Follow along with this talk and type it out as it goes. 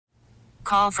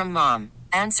Call from mom.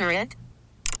 Answer it.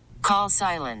 Call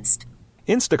silenced.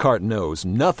 Instacart knows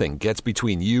nothing gets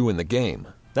between you and the game.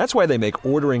 That's why they make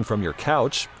ordering from your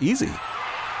couch easy.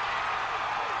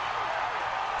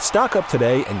 Stock up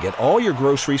today and get all your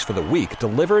groceries for the week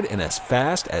delivered in as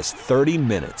fast as 30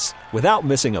 minutes without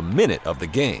missing a minute of the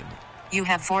game. You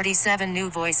have 47 new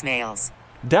voicemails.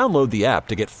 Download the app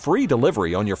to get free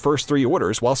delivery on your first 3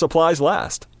 orders while supplies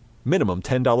last. Minimum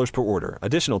 $10 per order.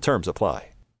 Additional terms apply.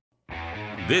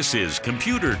 This is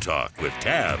Computer Talk with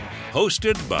Tab,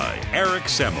 hosted by Eric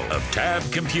Semmel of Tab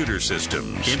Computer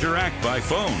Systems. Interact by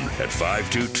phone at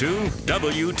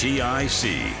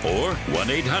 522-WTIC or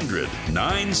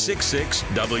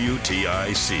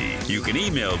 1-800-966-WTIC. You can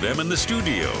email them in the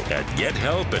studio at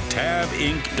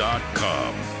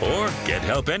gethelp@tabinc.com or get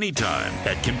help anytime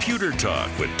at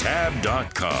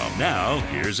computertalkwithtab.com. Now,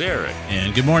 here's Eric.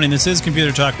 And good morning. This is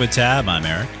Computer Talk with Tab. I'm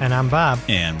Eric. And I'm Bob.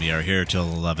 And we are here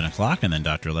till 11 o'clock, and then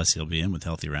Dr. Alessi will be in with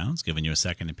Healthy Rounds, giving you a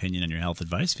second opinion on your health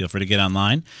advice. Feel free to get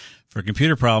online for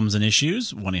computer problems and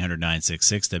issues,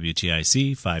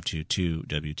 1-800-966-WTIC,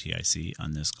 522-WTIC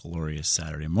on this glorious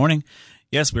Saturday morning.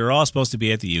 Yes, we were all supposed to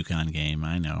be at the UConn game,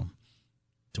 I know,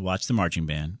 to watch the marching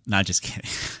band. Not just kidding.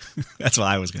 That's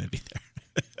why I was going to be there.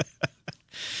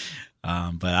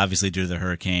 But obviously, due to the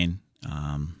hurricane,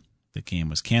 the game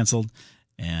was canceled,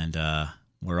 and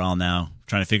we're all now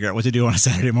trying to figure out what to do on a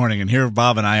Saturday morning. And here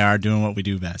Bob and I are doing what we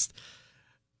do best.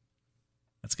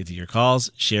 Let's get to your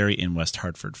calls. Sherry in West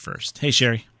Hartford first. Hey,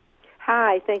 Sherry.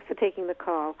 Hi. Thanks for taking the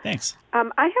call. Thanks. I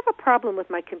have a problem with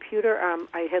my computer.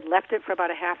 I had left it for about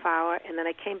a half hour, and then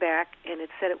I came back, and it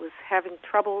said it was having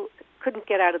trouble, couldn't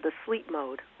get out of the sleep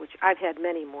mode, which I've had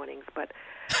many mornings, but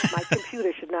my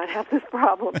computer should not have this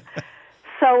problem.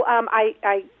 So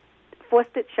I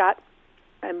forced it shut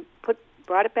and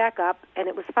brought it back up, and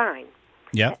it was fine.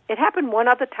 Yeah. It happened one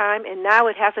other time, and now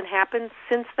it hasn't happened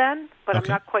since then, but Okay. I'm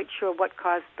not quite sure what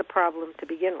caused the problem to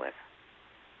begin with.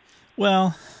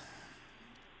 Well,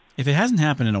 if it hasn't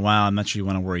happened in a while, I'm not sure you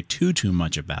want to worry too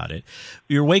much about it.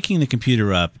 You're waking the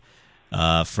computer up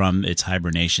from its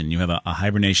hibernation. You have a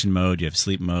hibernation mode. You have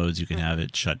sleep modes. You can have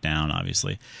it shut down,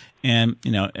 obviously. And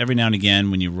every now and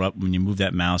again, when you move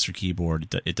that mouse or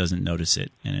keyboard, it doesn't notice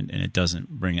it, and it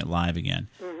doesn't bring it live again.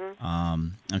 Mm-hmm.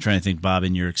 I'm trying to think, Bob,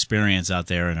 in your experience out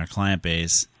there in our client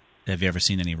base, have you ever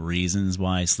seen any reasons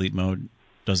why sleep mode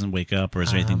doesn't wake up, or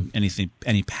is there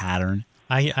any pattern?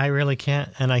 I really can't,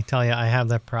 and I tell you, I have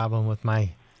that problem with my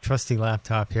trusty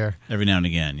laptop here. Every now and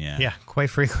again, yeah. Yeah,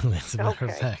 quite frequently, as a matter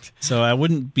of fact. So I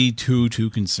wouldn't be too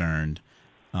concerned.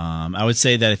 I would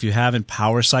say that if you haven't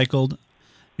power cycled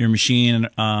your machine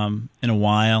in a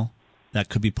while, that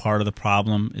could be part of the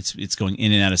problem. It's going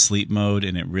in and out of sleep mode,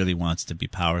 and it really wants to be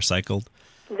power cycled.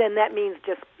 Then that means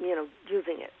just,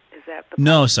 using it. Is that the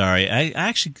No, sorry. I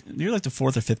actually, you're like the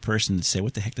fourth or fifth person to say,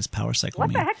 what the heck does power cycle What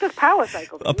mean? the heck does power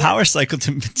cycle mean? A power cycle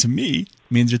to me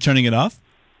means you're turning it off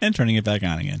and turning it back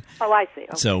on again. Oh, I see.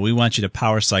 Okay. So we want you to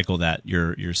power cycle that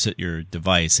your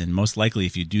device, and most likely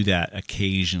if you do that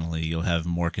occasionally, you'll have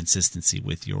more consistency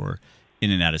with your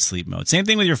in and out of sleep mode. Same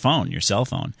thing with your phone, your cell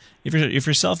phone. If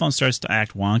your cell phone starts to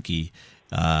act wonky,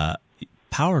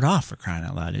 power it off, for crying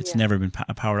out loud. It's never been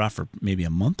powered off for maybe a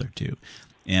month or two.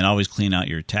 And always clean out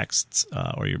your texts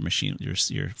or your machine.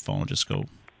 Your phone will just go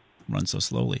run so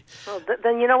slowly. Well,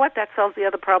 then you know what? That solves the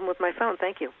other problem with my phone.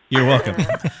 Thank you. You're welcome.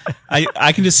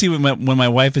 I can just see when my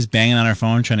wife is banging on her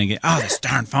phone trying to get, this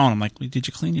darn phone. I'm like, did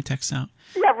you clean your texts out?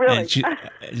 Yeah, really. And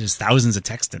there's thousands of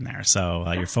texts in there. So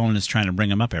your phone is trying to bring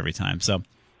them up every time. So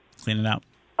clean it out.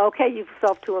 Okay, you've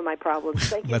solved two of my problems.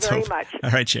 Thank you very much.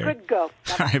 All right, Sherry. Good go.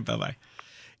 Bye-bye. All right, bye-bye.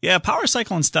 Yeah, power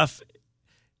cycle and stuff,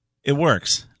 it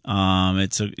works.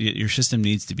 Your system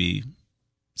needs to be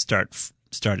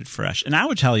started fresh. And I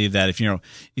would tell you that if you're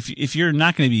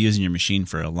not going to be using your machine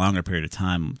for a longer period of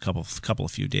time, couple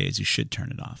of few days, you should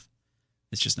turn it off.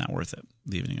 It's just not worth it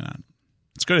leaving it on.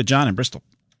 Let's go to John in Bristol.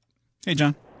 Hey,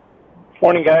 John.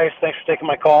 Morning, guys. Thanks for taking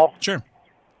my call. Sure.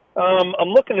 I'm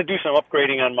looking to do some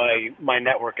upgrading on my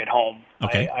network at home.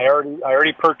 Okay. I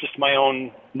already purchased my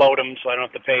own modem, so I don't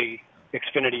have to pay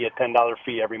Xfinity a $10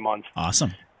 fee every month.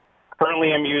 Awesome.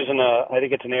 Currently, I'm using I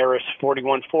think it's an Aris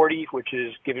 4140, which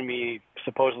is giving me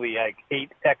supposedly like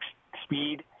 8x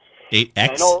speed. 8x?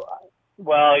 I know,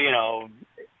 well,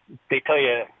 they tell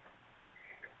you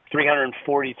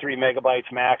 343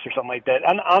 megabytes max or something like that.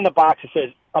 On the box, it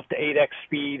says up to 8x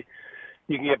speed.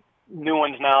 You can get new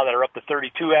ones now that are up to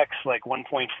 32x, like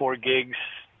 1.4 gigs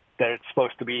that it's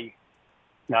supposed to be.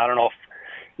 Now, I don't know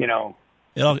if,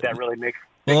 if that really makes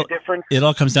a difference. It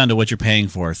all comes down to what you're paying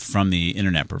for from the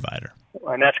internet provider.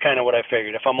 And that's kind of what I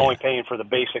figured. If I'm only paying for the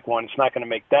basic one, it's not going to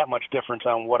make that much difference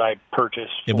on what I purchase.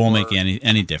 It won't make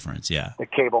any difference, yeah. The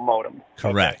cable modem.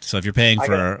 Correct. Okay. So if you're paying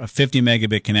for a 50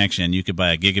 megabit connection, you could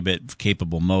buy a gigabit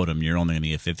capable modem. You're only going to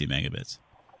get 50 megabits.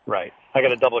 Right. I got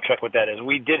to double check what that is.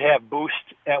 We did have Boost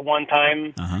at one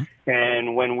time,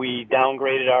 and when we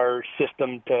downgraded our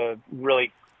system to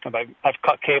really, I've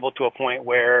cut cable to a point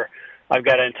where I've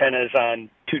got antennas on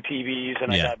 2 TVs,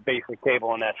 and I got basic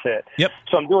cable, and that's it. Yep.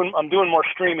 So I'm doing more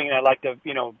streaming, and I like to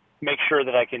make sure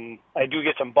that I do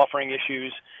get some buffering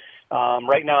issues.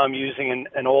 Right now I'm using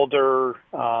an older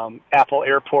Apple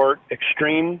Airport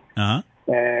Extreme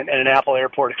and an Apple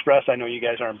Airport Express. I know you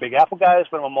guys aren't big Apple guys,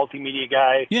 but I'm a multimedia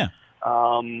guy. Yeah.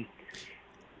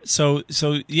 So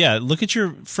look at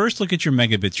your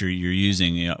megabits you're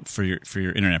using for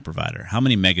your internet provider. How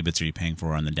many megabits are you paying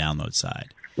for on the download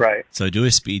side? Right. So do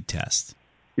a speed test.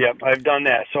 Yep, I've done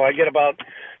that. So I get about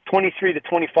 23 to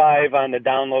 25 on the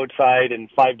download side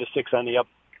and 5 to 6 on the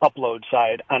upload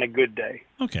side on a good day.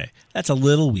 Okay, that's a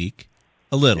little weak.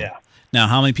 A little. Yeah. Now,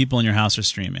 how many people in your house are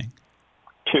streaming?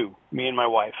 2, me and my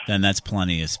wife. Then that's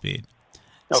plenty of speed.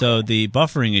 Okay. So the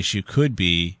buffering issue could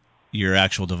be your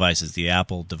actual devices. The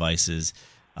Apple devices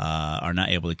are not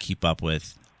able to keep up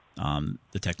with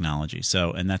the technology.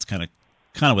 So, and that's kind of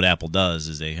what Apple does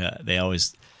is they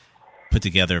always put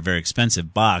together a very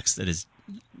expensive box that is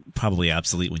probably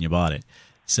obsolete when you bought it.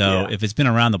 So if it's been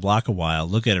around the block a while,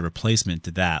 look at a replacement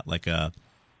to that, like I'm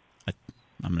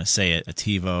going to say it, a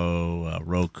TiVo, a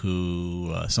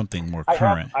Roku, something more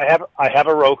current. I have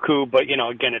a Roku, but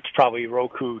again, it's probably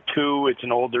Roku 2. It's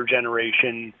an older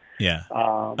generation. Yeah,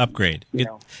 upgrade.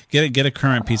 Get a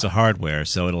current piece of hardware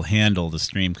so it'll handle the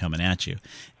stream coming at you.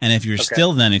 And if you're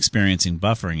still then experiencing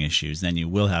buffering issues, then you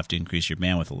will have to increase your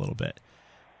bandwidth a little bit.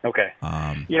 Okay.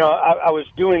 I was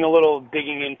doing a little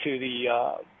digging into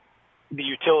the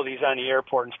utilities on the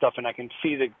airport and stuff, and I can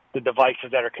see the devices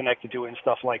that are connected to it and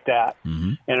stuff like that.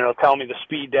 And it'll tell me the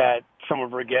speed that some of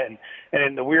them are getting. And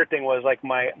then the weird thing was, like,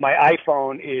 my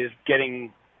iPhone is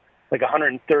getting like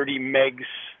 130 megs.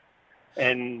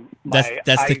 And that's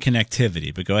the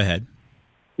connectivity, but go ahead.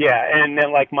 Yeah, and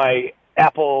then like my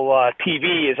Apple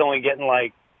TV is only getting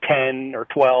like 10 or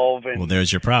 12. And, well,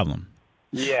 there's your problem.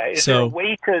 Yeah, is there a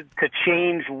way to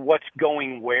change what's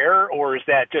going where, or is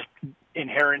that just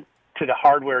inherent to the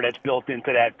hardware that's built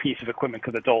into that piece of equipment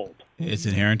because it's old? It's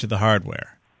inherent to the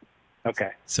hardware.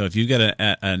 Okay. So if you got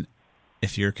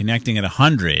if you're connecting at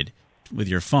 100 with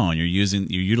your phone, you're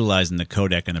utilizing the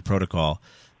codec and the protocol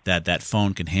that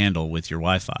phone can handle with your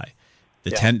Wi-Fi.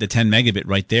 The 10 megabit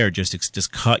right there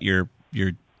just cut your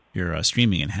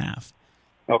streaming in half.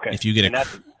 Okay. If you get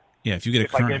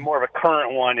if I get more of a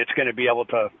current one, it's going to be able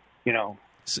to,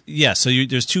 So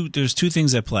there's two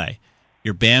things at play.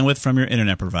 Your bandwidth from your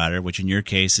internet provider, which in your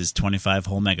case is 25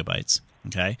 whole megabytes.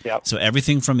 Okay. Yep. So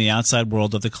everything from the outside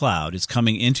world of the cloud is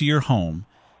coming into your home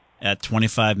at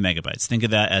 25 megabytes. Think of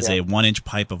that as a 1-inch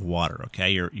pipe of water. Okay.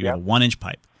 You have a 1-inch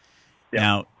pipe. Yep.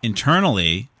 Now,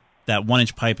 internally, that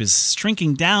 1-inch pipe is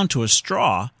shrinking down to a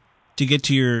straw to get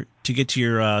to your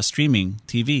streaming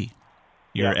TV,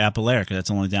 your Apple Air, because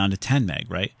that's only down to 10 meg,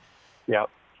 right? Yep.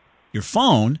 Your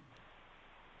phone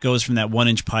goes from that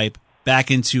 1-inch pipe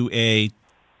back into a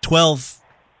 12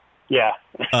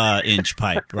 inch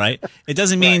pipe, right? It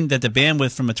doesn't mean that the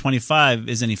bandwidth from a 25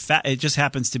 is any fat. It just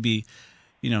happens to be,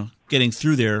 getting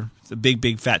through there, the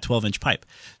big fat 12-inch pipe.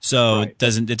 So it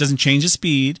doesn't change the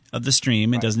speed of the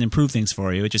stream. It doesn't improve things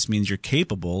for you. It just means you're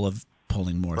capable of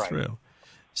pulling more through.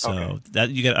 So that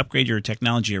you got to upgrade your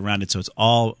technology around it so it's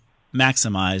all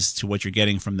maximized to what you're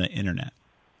getting from the internet.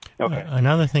 Okay.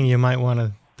 Another thing you might want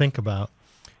to think about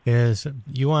is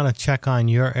you want to check on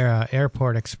your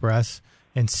Airport Express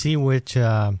and see which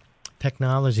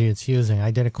technology it's using.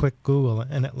 I did a quick Google,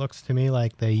 and it looks to me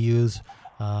like they use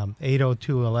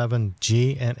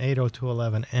 802.11g and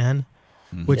 802.11n,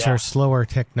 which are slower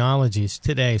technologies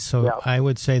today. So I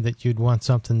would say that you'd want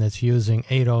something that's using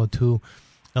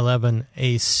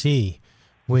 802.11ac,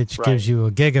 which gives you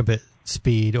a gigabit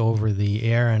speed over the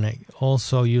air, and it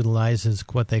also utilizes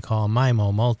what they call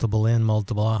MIMO, multiple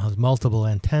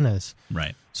antennas.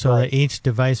 Right. So that each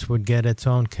device would get its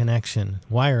own connection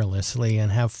wirelessly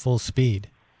and have full speed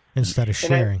instead of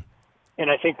sharing.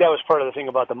 And I think that was part of the thing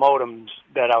about the modems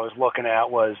that I was looking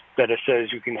at, was that it says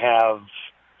you can have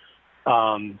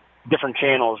different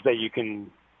channels that you can,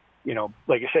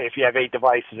 like I say, if you have 8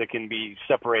 devices, it can be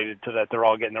separated so that they're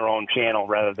all getting their own channel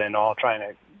rather than all trying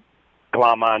to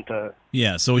glom onto.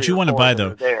 Yeah, so what you want to buy,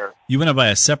 though, you want to buy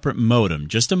a separate modem,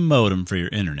 just a modem for your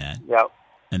internet. Yep.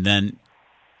 And then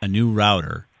a new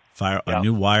router, a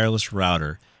new wireless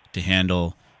router to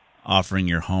handle offering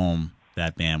your home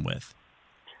that bandwidth.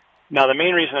 Now, the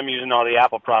main reason I'm using all the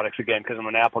Apple products, again, because I'm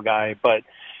an Apple guy, but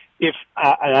and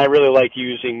I really like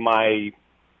using my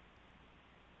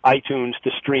iTunes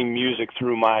to stream music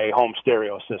through my home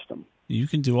stereo system. You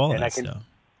can do all that stuff.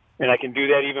 And I can do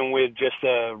that even with just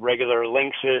a regular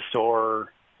Linksys,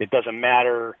 or it doesn't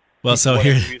matter. Well, so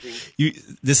here,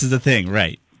 this is the thing,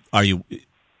 right?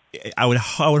 I would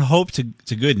hope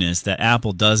to goodness that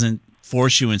Apple doesn't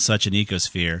force you in such an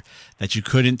ecosphere that you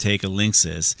couldn't take a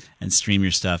Linksys and stream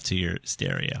your stuff to your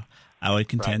stereo. I would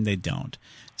contend they don't.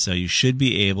 So you should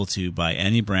be able to buy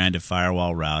any brand of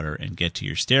firewall router and get to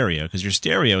your stereo, because your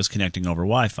stereo is connecting over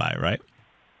Wi-Fi, right?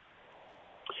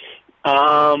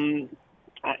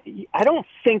 I don't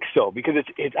think so, because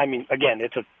it's. I mean, again,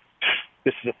 this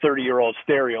is a 30-year-old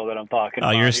stereo that I'm talking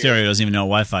about. Oh, your stereo doesn't even know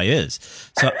what Wi-Fi is.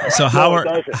 So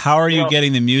how are you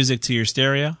getting the music to your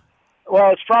stereo?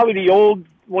 Well, it's probably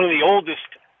one of the oldest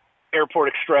Airport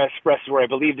Expresses where I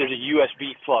believe there's a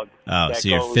USB plug. Oh, so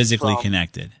you're physically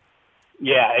connected.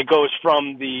 Yeah, it goes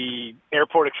from the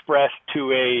Airport Express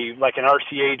to an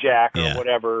RCA jack or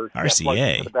whatever.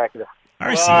 RCA. To the back of the,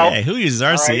 RCA. Who uses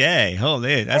RCA? Right.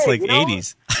 Holy, that's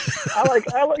 80s.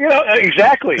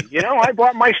 Exactly. I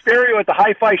bought my stereo at the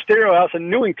Hi-Fi Stereo House in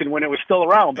Newington when it was still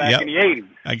around back in the 80s.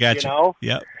 I got you.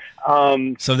 Yep.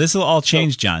 So this will all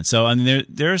change, John. So I mean,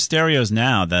 there are stereos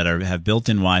now that have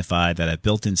built-in Wi-Fi, that have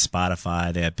built-in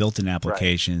Spotify, they have built-in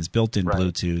applications, built-in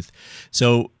Bluetooth.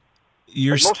 So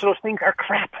most of those things are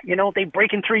crap. They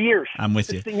break in 3 years. I'm with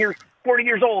you. This thing here is 40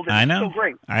 years old. And I know. It's so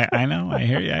great. I know. I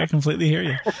hear you. I completely hear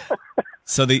you.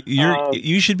 So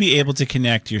you should be able to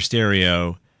connect your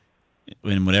stereo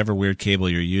in whatever weird cable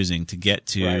you're using to get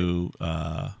to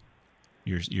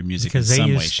your music because in some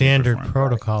way, they use standard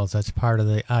protocols. That's part of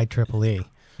the IEEE. Yeah.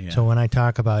 Yeah. So when I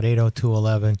talk about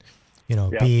 802.11,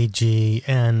 B, G,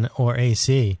 N, or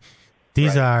AC,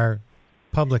 these are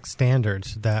public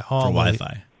standards that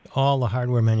all the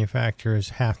hardware manufacturers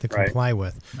have to comply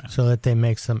with so that they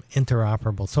make them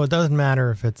interoperable. So it doesn't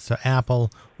matter if it's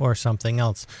Apple or something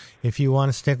else. If you want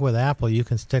to stick with Apple, you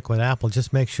can stick with Apple.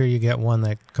 Just make sure you get one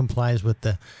that complies with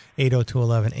the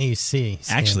 802.11 AC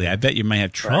standard. Actually, I bet you might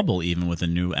have trouble even with a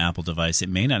new Apple device. It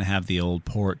may not have the old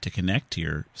port to connect to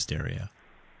your stereo.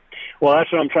 Well,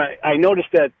 that's what I'm trying. I noticed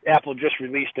that Apple just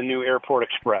released a new Airport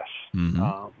Express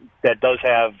that does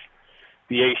have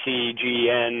the AC, G,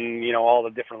 N, all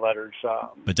the different letters.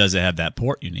 But does it have that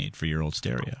port you need for your old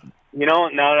stereo? Now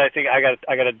that I think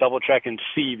I got to double check and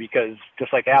see, because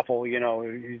just like Apple, you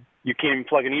can't even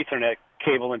plug an Ethernet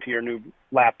cable into your new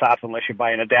laptop unless you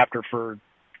buy an adapter for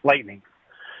Lightning.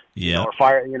 Yeah. Or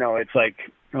Fire. It's like,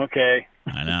 okay.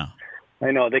 I know. I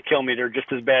know, they kill me. They're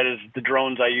just as bad as the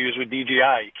drones I use with DJI.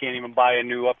 You can't even buy a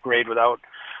new upgrade without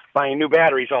buying new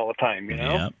batteries all the time,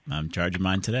 Yep, I'm charging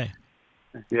mine today.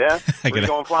 Yeah? We're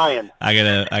going flying. I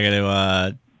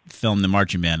gotta film the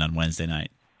marching band on Wednesday night.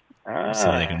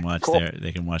 So they can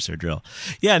watch their drill.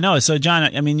 Yeah, no. So John,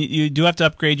 I mean, you do have to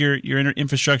upgrade your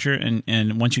infrastructure,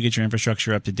 and once you get your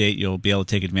infrastructure up to date, you'll be able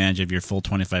to take advantage of your full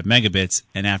 25 megabits.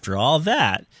 And after all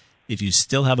that, if you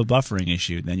still have a buffering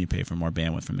issue, then you pay for more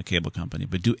bandwidth from the cable company.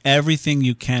 But do everything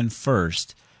you can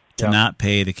first to not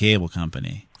pay the cable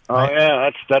company. Oh yeah,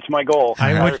 that's my goal.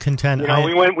 I would contend.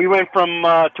 We went from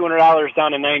 $200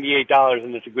 down to $98,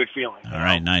 and it's a good feeling. All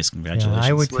right, nice, congratulations.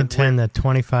 I would contend that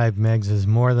 25 megs is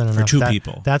more than enough for two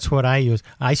people. That's what I use.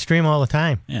 I stream all the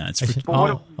time. Yeah, it's okay.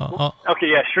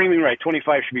 Yeah, streaming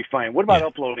 25 should be fine. What about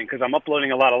uploading? Because I'm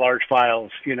uploading a lot of large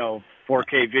files.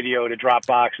 4K video to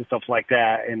Dropbox and stuff like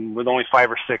that, and with only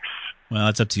 5 or 6. Well,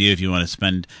 it's up to you if you want to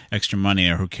spend extra money,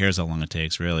 or who cares how long it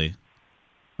takes, really.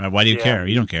 Why do you care?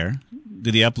 You don't care.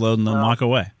 Do the upload and then walk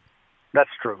away. That's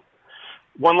true.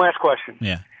 One last question.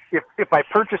 Yeah. If I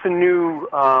purchase a new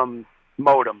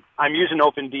modem, I'm using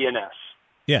OpenDNS.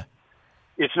 Yeah.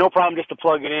 It's no problem just to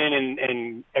plug it in,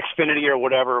 and Xfinity or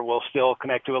whatever will still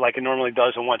connect to it like it normally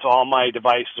does. And once all my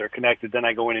devices are connected, then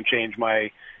I go in and change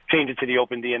it to the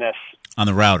OpenDNS. On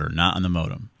the router, not on the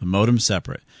modem. The modem's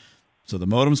separate. So the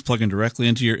modem's plugging directly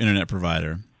into your internet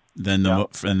provider. Then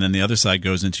and then the other side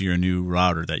goes into your new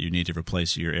router that you need to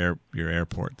replace your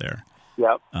airport there.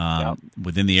 Yep.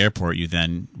 Within the airport, you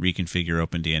then reconfigure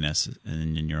OpenDNS,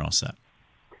 and then you're all set.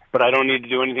 But I don't need to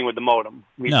do anything with the modem.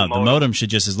 The modem should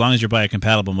just, as long as you buy a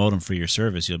compatible modem for your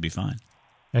service, you'll be fine.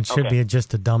 It should be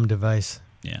just a dumb device.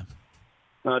 Yeah.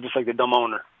 Just like the dumb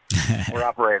owner or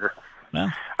operator. Well.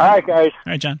 All right, guys.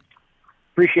 All right, John.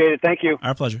 Appreciate it. Thank you.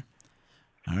 Our pleasure.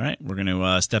 All right, we're going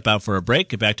to step out for a break,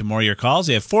 get back to more of your calls.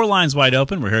 You have 4 lines wide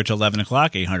open. We're here till 11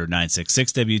 o'clock,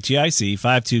 800-966-WTIC,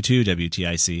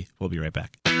 522-WTIC. We'll be right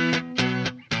back.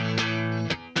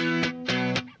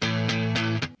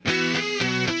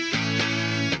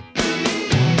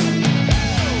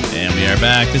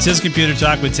 Back. This is Computer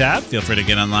Talk with Tab. Feel free to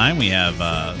get online. We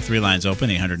have 3 lines open,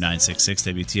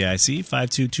 800-966-WTIC,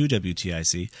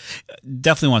 522-WTIC.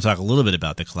 Definitely want to talk a little bit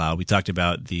about the cloud. We talked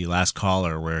about the last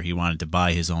caller where he wanted to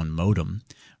buy his own modem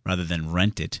rather than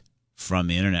rent it from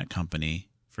the internet company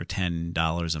for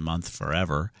 $10 a month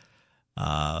forever.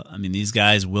 These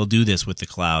guys will do this with the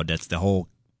cloud. That's the whole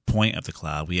point of the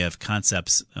cloud. We have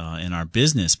concepts in our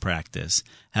business practice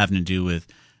having to do with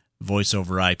voice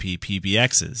over IP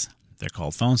PBXs. They're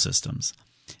called phone systems.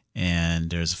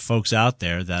 And there's folks out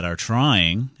there that are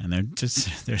trying, and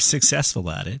they're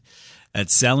successful at it, at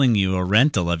selling you a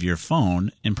rental of your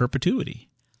phone in perpetuity.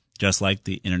 Just like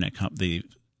the internet company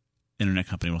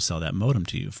will sell that modem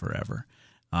to you forever.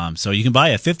 So you can buy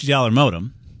a $50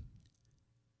 modem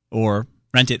or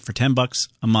rent it for $10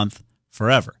 a month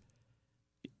forever.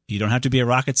 You don't have to be a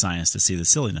rocket scientist to see the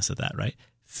silliness of that, right?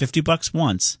 $50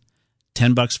 once,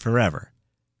 $10 forever.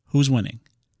 Who's winning?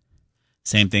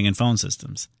 Same thing in phone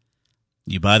systems.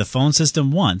 You buy the phone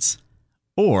system once,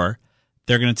 or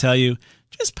they're going to tell you,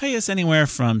 just pay us anywhere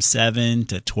from $7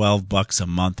 to $12 a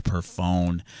month per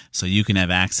phone so you can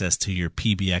have access to your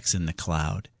PBX in the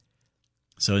cloud.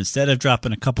 So instead of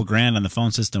dropping a couple grand on the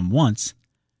phone system once,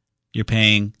 you're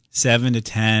paying $7 to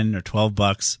 $10 or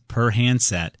 $12 per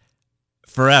handset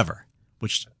forever,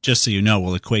 which, just so you know,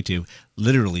 will equate to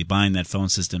literally buying that phone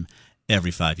system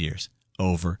every 5 years,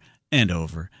 over and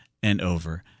over and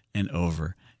over and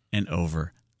over and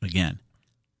over again.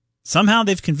 Somehow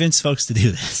they've convinced folks to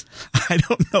do this. I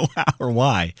don't know how or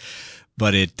why,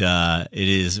 but it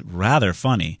is rather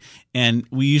funny. And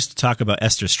we used to talk about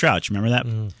Esther Strouch. Remember that?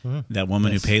 Mm-hmm. That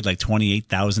woman who paid like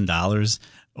 $28,000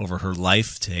 over her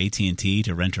life to AT&T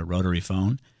to rent a rotary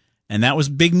phone. And that was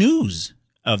big news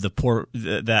of the poor,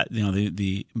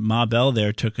 the Ma Bell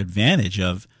there took advantage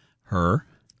of her.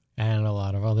 And a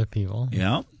lot of other people.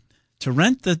 Yeah. To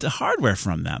rent the hardware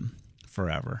from them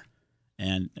forever.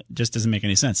 And it just doesn't make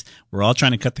any sense. We're all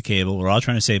trying to cut the cable. We're all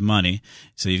trying to save money.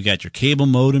 So you've got your cable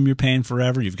modem you're paying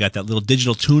forever. You've got that little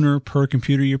digital tuner per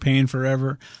computer you're paying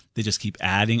forever. They just keep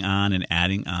adding on and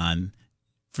adding on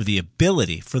for the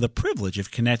ability, for the privilege of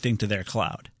connecting to their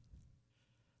cloud.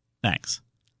 Thanks.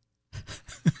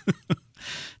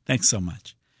 Thanks so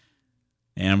much.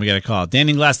 And we got a call.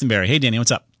 Danny Glastonbury. Hey, Danny,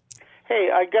 what's up? Hey,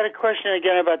 I got a question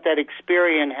again about that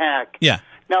Experian hack. Yeah.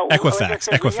 Now, Equifax. Like I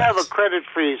said, we have a credit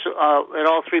freeze at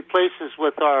all 3 places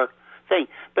with our thing.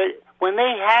 But when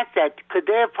they hacked that, could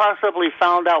they have possibly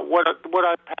found out what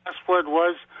our password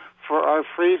was for our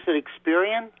freeze at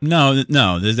Experian? No.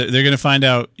 They're going to find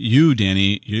out you,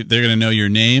 Danny. They're going to know your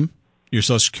name, your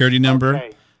social security number.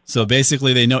 Okay. So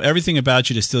basically, they know everything about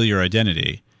you to steal your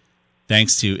identity.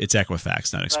 Thanks to it's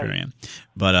Equifax, not Experian. Right.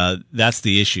 But that's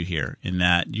the issue here.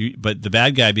 But the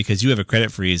bad guy, because you have a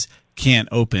credit freeze, can't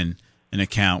open an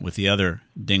account with the other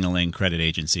ding-a-ling credit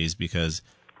agencies because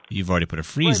you've already put a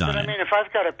freeze on it. I mean, if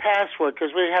I've got a password,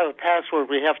 because we have a password,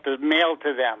 we have to mail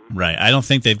to them. Right. I don't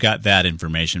think they've got that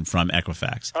information from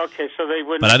Equifax. Okay, so they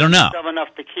wouldn't. But I don't know. Dumb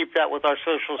enough to keep that with our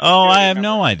social security I have number.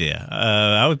 no idea.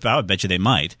 I would bet you they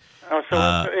might. Oh,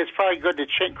 so it's probably good to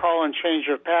call and change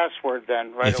your password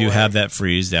then, right If you away. have that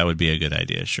freeze, that would be a good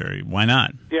idea, sure. Why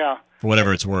not? Yeah. For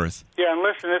whatever it's worth. Yeah, and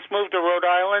listen, this move to Rhode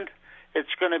Island, it's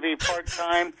going to be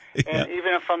part-time, and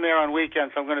even if I'm there on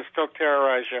weekends, I'm going to still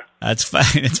terrorize you. That's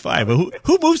fine. It's fine. But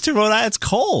who moves to Rhode Island? It's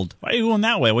cold. Why are you going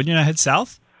that way? Wouldn't you not head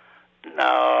south?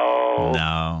 No.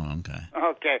 No. Okay.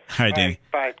 Okay. All right, Danny.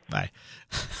 Bye. Bye.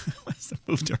 What's the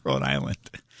move to Rhode Island?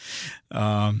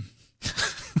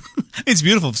 It's a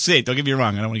beautiful state. Don't get me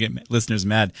wrong. I don't want to get listeners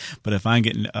mad, but if I'm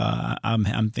getting, I'm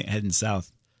heading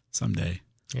south someday.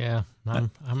 Yeah, I'm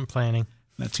planning.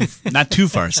 Not too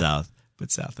far south,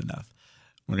 but south enough.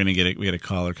 We got a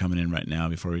caller coming in right now.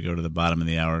 Before we go to the bottom of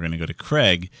the hour, we're going to go to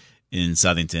Craig in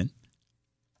Southington.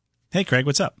 Hey, Craig,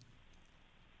 what's up?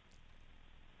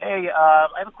 Hey, I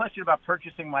have a question about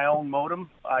purchasing my own modem.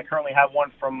 I currently have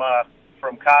one from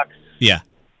Cox. Yeah.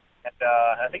 And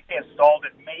I think they installed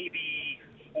it maybe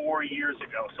 4 years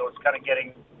ago, so it's kind of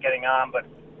getting on. But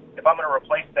if I'm going to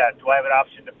replace that, do I have an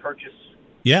option to purchase?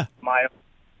 Yeah. My own?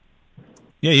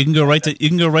 Yeah, you can go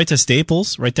right to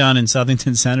Staples, right down in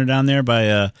Southington Center, down there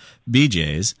by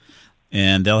BJ's,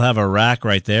 and they'll have a rack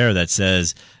right there that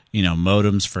says,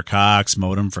 modems for Cox,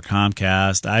 modem for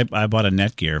Comcast. I bought a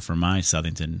Netgear for my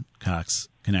Southington Cox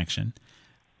connection,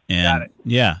 and got it.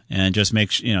 Yeah, and just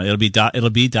make it'll be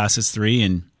DOCSIS 3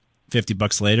 and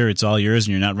 $50 later, it's all yours,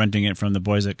 and you're not renting it from the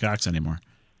boys at Cox anymore.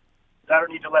 I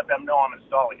don't need to let them know I'm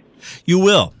installing it. You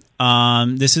will.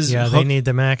 This is they need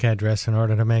the MAC address in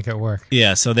order to make it work.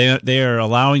 Yeah, so they are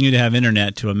allowing you to have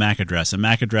internet to a MAC address. A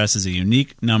MAC address is a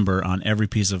unique number on every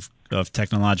piece of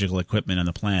technological equipment on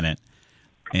the planet,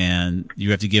 and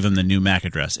you have to give them the new MAC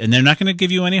address. And they're not going to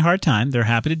give you any hard time. They're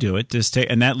happy to do it.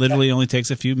 And that literally only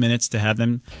takes a few minutes to have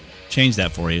them change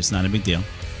that for you. It's not a big deal.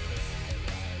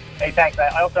 Hey, thanks.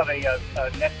 I also have a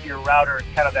Netgear router. It's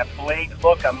kind of that blade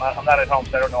look. I'm not at home,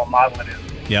 so I don't know what model it is.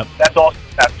 Yep. That's also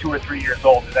about 2 or 3 years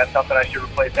old. Is that something I should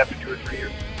replace after 2 or 3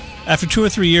 years? After 2 or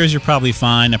 3 years, you're probably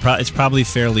fine. It's probably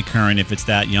fairly current if it's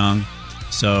that young.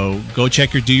 So go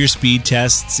do your speed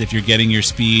tests. If you're getting your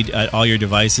speed at all your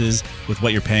devices with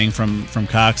what you're paying from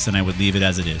Cox, then I would leave it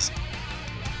as it is.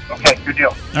 Okay, good deal.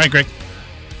 All right, Greg.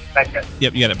 Thanks, guys.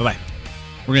 Yep, you got it. Bye-bye.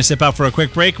 We're going to step out for a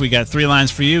quick break. We got 3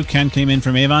 lines for you. Ken came in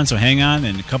from Avon, so hang on.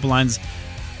 And a couple lines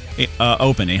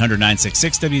open.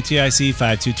 800-966-WTIC,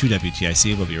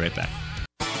 522-WTIC. We'll be right back.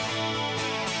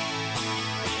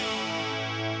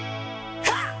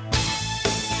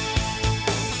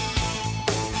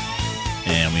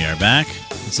 And we are back.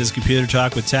 This is Computer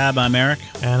Talk with Tab. I'm Eric.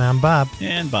 And I'm Bob.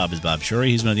 And Bob is Bob Shorey.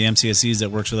 He's one of the MCSEs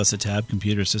that works with us at Tab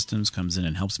Computer Systems, comes in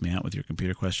and helps me out with your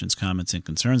computer questions, comments, and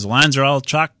concerns. The lines are all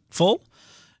chock full.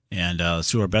 And let's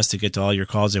do our best to get to all your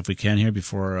calls if we can here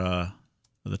before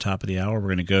the top of the hour. We're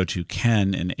going to go to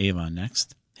Ken in Avon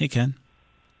next. Hey, Ken.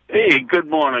 Hey, good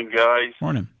morning, guys.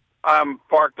 Morning. I'm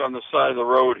parked on the side of the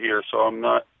road here, so I'm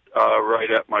not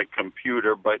right at my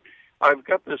computer, but I've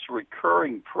got this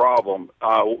recurring problem.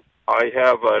 I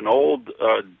have an old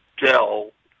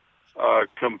Dell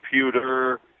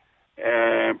computer,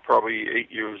 and probably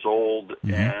 8 years old,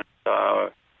 and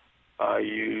I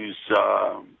use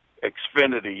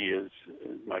Xfinity is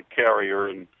my carrier,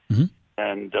 and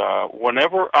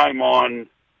whenever I'm on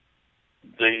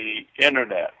the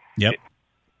internet,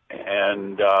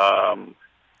 and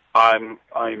I'm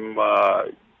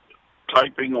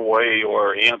typing away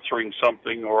or answering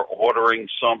something or ordering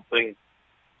something,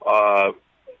 all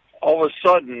of a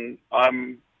sudden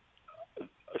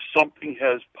something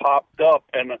has popped up,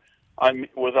 and I'm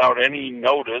without any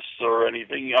notice or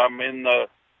anything. I'm in the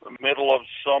middle of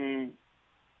some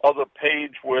other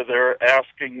page where they're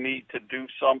asking me to do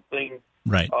something.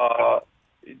 Right.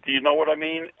 Do you know what I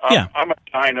mean? Yeah. I'm a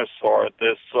dinosaur at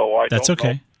this, so I That's don't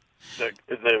okay. know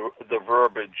the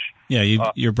verbiage. Yeah,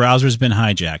 your browser's been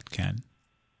hijacked, Ken.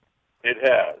 It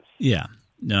has. Yeah.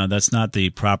 No, that's not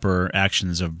the proper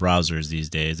actions of browsers these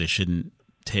days. They shouldn't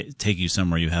take you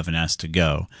somewhere you haven't asked to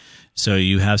go. So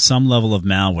you have some level of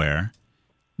malware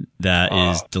that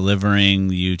is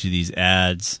delivering you to these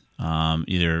ads.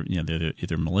 They're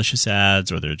either malicious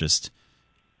ads or they're just,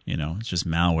 it's just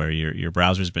malware. Your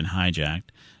browser's been hijacked.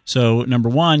 So number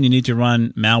one, you need to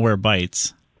run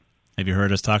Malwarebytes. Have you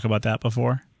heard us talk about that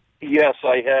before? Yes,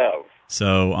 I have.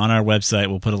 So on our website,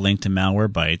 we'll put a link to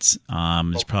Malwarebytes.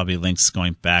 There's probably links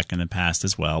going back in the past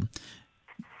as well.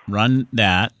 Run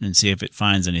that and see if it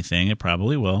finds anything. It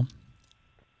probably will.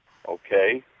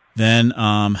 Okay. Then,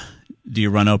 do you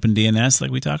run OpenDNS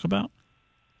like we talk about?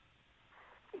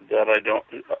 That I don't.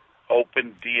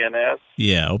 OpenDNS?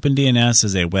 Yeah, OpenDNS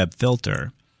is a web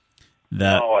filter.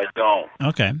 No, I don't.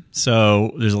 Okay,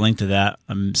 so there's a link to that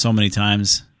so many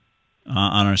times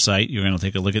on our site. You're going to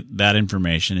take a look at that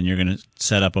information, and you're going to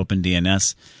set up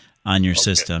OpenDNS on your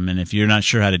system. And if you're not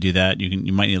sure how to do that,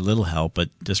 you might need a little help, but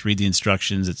just read the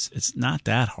instructions. It's not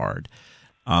that hard.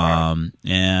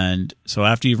 And so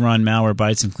after you've run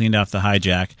Malwarebytes and cleaned off the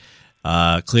hijack,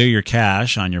 clear your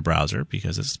cache on your browser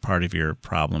because it's part of your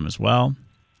problem as well.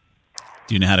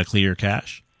 Do you know how to clear your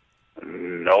cache?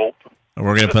 Nope.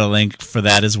 We're going to put a link for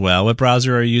that as well. What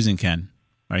browser are you using, Ken?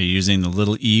 Are you using the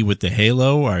little E with the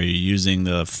halo? Are you using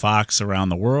the Fox Around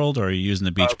the World? Or are you using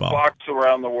the Beach Ball? Fox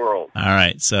Around the World. All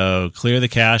right. So clear the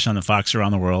cache on the Fox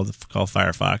Around the World, called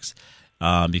Firefox,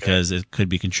 because it could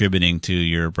be contributing to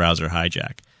your browser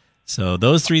hijack. So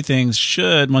those three things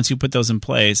should, once you put those in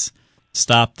place,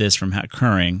 stop this from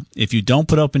occurring. If you don't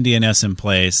put OpenDNS in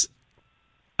place,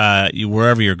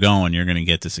 wherever you're going, you're going to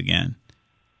get this again.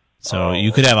 So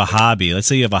you could have a hobby. Let's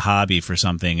say you have a hobby for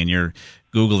something and you're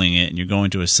Googling it and you're going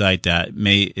to a site that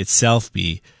may itself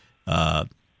be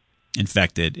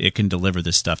infected. It can deliver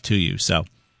this stuff to you. So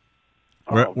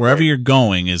wherever you're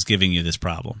going is giving you this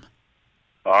problem.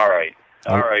 All right.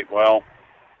 All right. Well,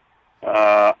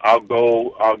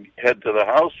 I'll head to the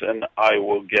house and I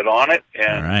will get on it.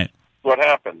 And all right. What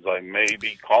happens? I may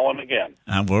be calling again.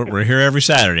 We're here every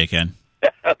Saturday, Ken.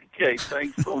 Okay.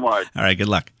 Thanks so much. All right. Good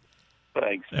luck.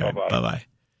 Thanks. Right, bye-bye. Bye-bye.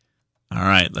 All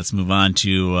right, let's move on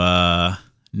to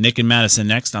Nick and Madison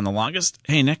next on the longest.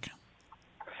 Hey, Nick.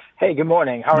 Hey, good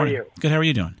morning. How are you? Good. How are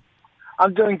you doing?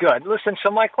 I'm doing good. Listen,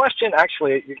 so my question,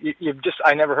 actually,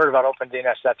 I never heard about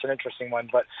OpenDNS. That's an interesting one.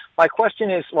 But my question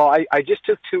is, well, I just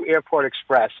took 2 Airport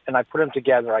Express and I put them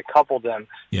together. I coupled them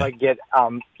so I get,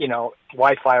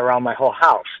 Wi-Fi around my whole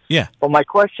house. Yeah. But my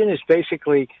question is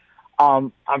basically,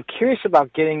 I'm curious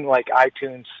about getting like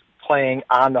iTunes playing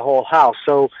on the whole house.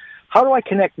 So how do I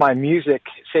connect my music,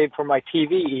 say for my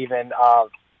TV even,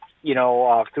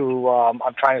 through,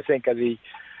 I'm trying to think of the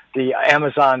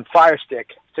Amazon Fire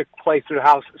Stick to play through the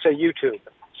house, say YouTube.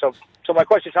 So my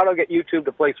question is, how do I get YouTube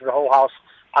to play through the whole house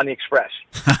on the Express?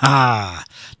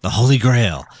 The Holy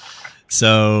Grail.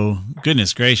 So,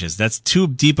 goodness gracious, that's too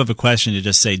deep of a question to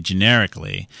just say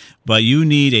generically, but you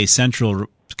need a central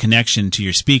connection to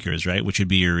your speakers, right, which would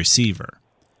be your receiver,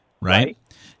 right?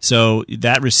 So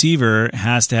that receiver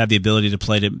has to have the ability to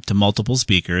play to multiple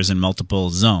speakers and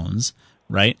multiple zones,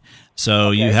 right?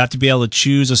 So you have to be able to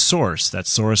choose a source. That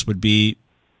source would be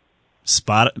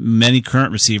many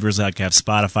current receivers like have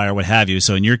Spotify or what have you.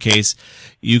 So in your case,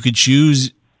 you could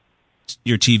choose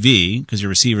your TV because your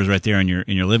receiver is right there in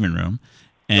your living room.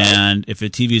 And if a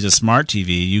TV is a smart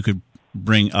TV, you could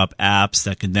bring up apps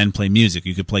that can then play music.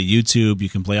 You could play YouTube. You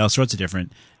can play all sorts of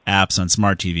different apps on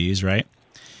smart TVs, right?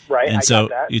 Right. And so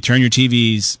you turn your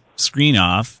TV's screen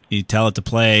off. You tell it to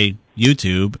play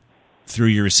YouTube through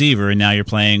your receiver, and now you're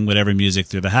playing whatever music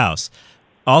through the house.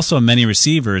 Also, many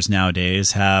receivers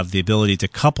nowadays have the ability to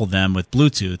couple them with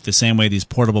Bluetooth, the same way these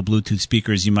portable Bluetooth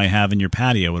speakers you might have in your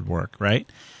patio would work, right?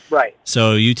 Right.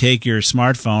 So you take your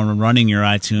smartphone running your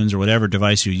iTunes or whatever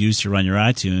device you use to run your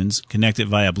iTunes, connect it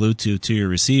via Bluetooth to your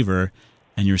receiver,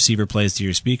 and your receiver plays to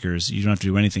your speakers. You don't have to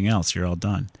do anything else. You're all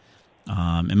done.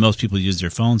 And most people use their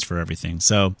phones for everything.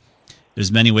 So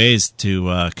there's many ways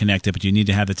to connect it, but you need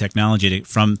to have the technology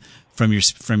from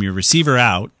your receiver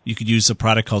out. You could use a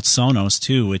product called Sonos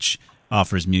too, which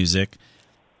offers music.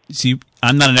 See,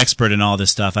 I'm not an expert in all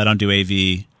this stuff. I don't do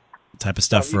AV type of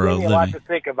stuff for a living. You gave me a lot to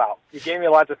think about. You gave me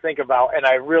a lot to think about, and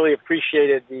I really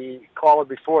appreciated the caller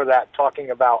before that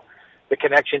talking about the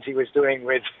connections he was doing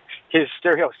with his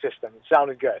stereo system. It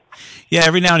sounded good. Yeah,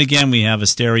 every now and again we have a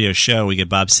stereo show. We get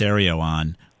Bob Serio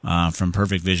on from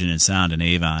Perfect Vision and Sound in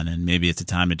Avon, and maybe it's the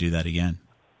time to do that again.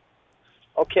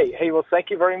 Okay. Hey, well, thank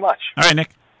you very much. All right, Nick.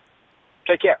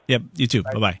 Take care. Yep, you too.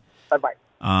 Bye-bye. Bye-bye.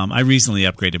 I recently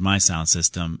upgraded my sound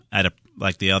system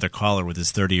like the other caller with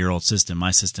his 30-year-old system.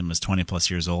 My system was 20-plus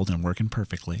years old and working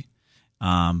perfectly,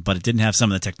 but it didn't have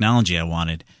some of the technology I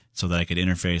wanted so that I could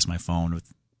interface my phone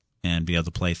with and be able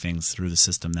to play things through the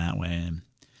system that way. And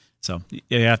so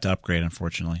you have to upgrade,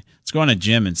 unfortunately. Let's go on to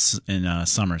Jim in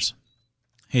Summers.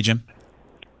 Hey, Jim.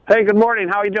 Hey, good morning.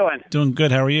 How are you doing? Doing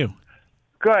good. How are you?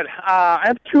 Good. I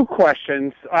have 2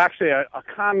 questions. Actually, a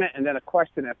comment and then a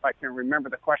question, if I can remember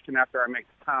the question after I make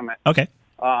the comment. Okay.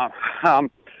 When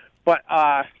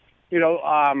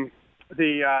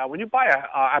you buy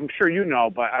I'm sure you know,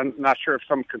 but I'm not sure if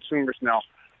some consumers know,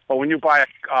 but when you buy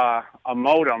a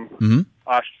modem,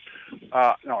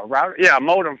 a router, a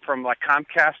modem from like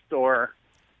Comcast or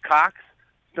Cox,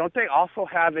 don't they also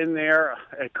have in there,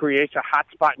 it creates a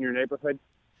hotspot in your neighborhood?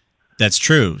 That's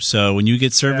true. So when you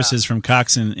get services from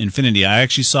Cox and Infinity, I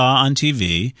actually saw on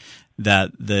TV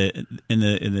that in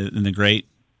the great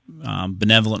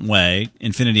benevolent way,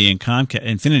 Infinity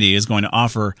is going to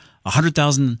offer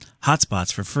 100,000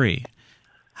 hotspots for free.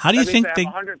 How do you think they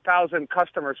have 100,000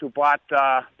 customers who bought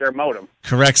their modem?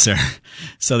 Correct, sir.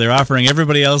 So they're offering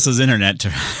everybody else's internet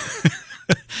to.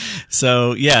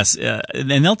 So yes,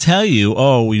 and they'll tell you,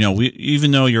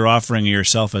 even though you're offering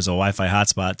yourself as a Wi-Fi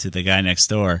hotspot to the guy next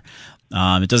door,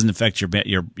 it doesn't affect your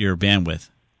bandwidth.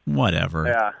 Whatever.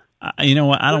 Yeah. You know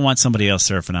what? I don't want somebody else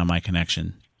surfing on my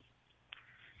connection.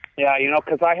 Yeah,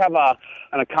 because I have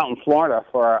an account in Florida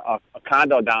for a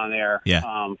condo down there. Yeah.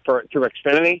 Through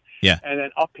Xfinity. Yeah. And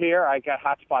then up here, I got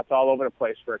hotspots all over the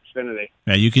place for Xfinity.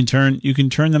 Yeah, you can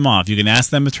turn them off. You can ask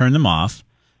them to turn them off.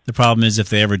 The problem is if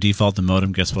they ever default the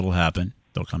modem, guess what will happen?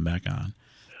 They'll come back on.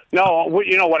 No,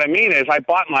 you know what I mean is I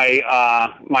bought my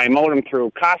modem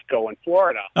through Costco in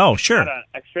Florida. Oh, sure. Not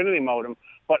an Xfinity modem,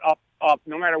 but up,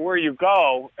 no matter where you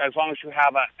go, as long as you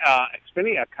have an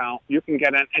Xfinity account, you can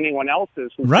get anyone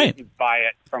else's who buy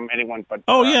it from anyone but.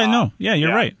 Oh,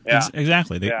 you're right. Yeah.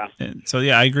 Exactly. So,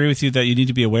 I agree with you that you need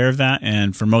to be aware of that,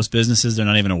 and for most businesses, they're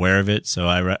not even aware of it, so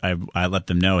I let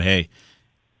them know, hey,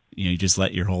 you just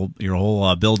let your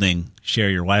whole building share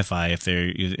your Wi-Fi if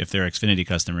they're Xfinity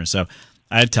customers. So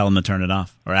I'd tell them to turn it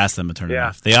off or ask them to turn it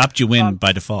off. They opt you in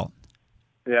by default.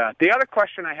 Yeah. The other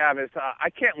question I have is I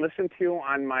can't listen to you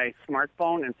on my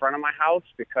smartphone in front of my house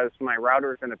because my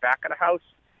router is in the back of the house.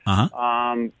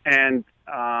 Uh-huh. And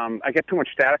I get too much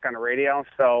static on the radio,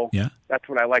 so that's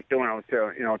what I like doing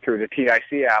through the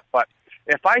TIC app. But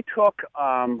if I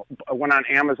went on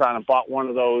Amazon and bought one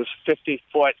of those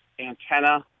 50-foot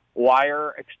antenna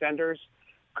wire extenders,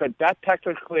 could that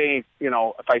technically,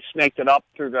 if I snaked it up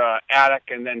through the attic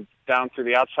and then down through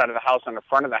the outside of the house and the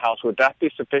front of the house, would that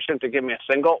be sufficient to give me a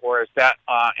single, or is that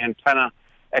antenna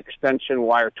extension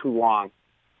wire too long?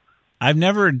 I've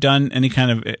never done any kind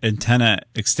of antenna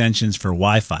extensions for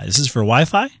Wi-Fi. This is for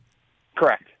Wi-Fi?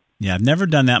 Correct. Yeah, I've never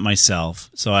done that myself,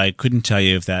 so I couldn't tell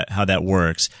you how that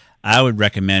works. I would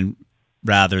recommend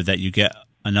rather that you get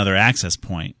another access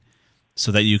point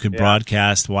so that you could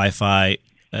broadcast Wi-Fi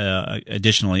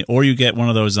additionally, or you get one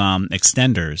of those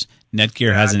extenders.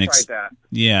 Netgear has an tried that.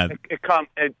 Yeah. It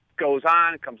goes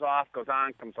on, it comes off, goes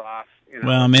on, comes off.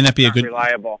 Well, it may not be a good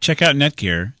reliable. Check out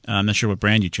Netgear. I'm not sure what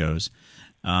brand you chose.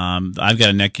 I've got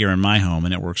a Netgear in my home,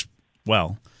 and it works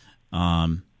well.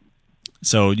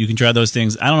 So you can try those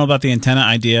things. I don't know about the antenna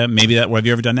idea. Maybe that. Have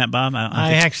you ever done that, Bob?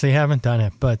 I actually haven't done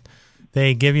it, but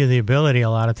they give you the ability a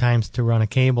lot of times to run a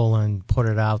cable and put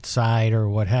it outside or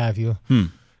what have you.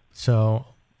 So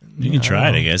you can try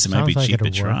it. I guess it might be cheap to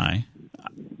try.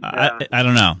 I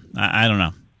don't know. I don't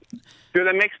know. Do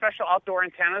they make special outdoor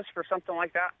antennas for something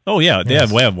like that? Oh yeah, they have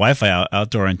Wi-Fi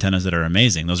outdoor antennas that are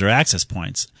amazing. Those are access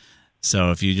points.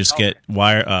 So if you just get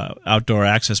outdoor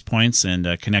access points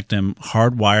and connect them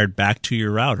hardwired back to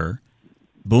your router,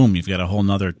 boom, you've got a whole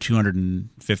nother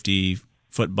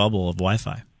 250-foot bubble of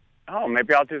Wi-Fi. Oh,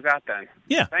 maybe I'll do that then.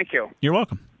 Yeah. Thank you. You're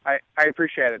welcome. I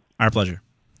appreciate it. Our pleasure.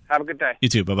 Have a good day. You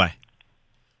too. Bye-bye.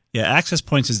 Yeah, access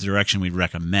points is the direction we'd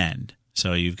recommend.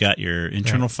 So you've got your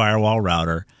internal firewall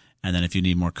router, and then if you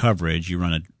need more coverage, you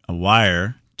run a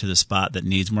wire to the spot that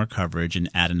needs more coverage and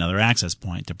add another access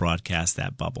point to broadcast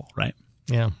that bubble, right?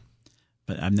 Yeah.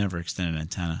 But I've never extended an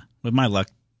antenna. With my luck,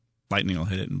 lightning will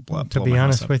hit it and blow. To be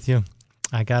honest with you,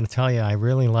 I got to tell you, I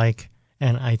really like,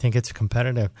 and I think it's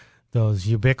competitive, those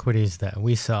Ubiquities that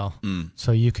we sell.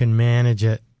 So you can manage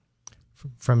it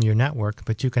from your network,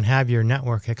 but you can have your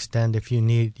network extend if you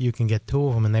need. You can get two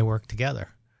of them and they work together.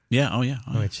 Yeah, oh yeah.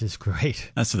 Which is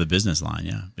great. That's for the business line,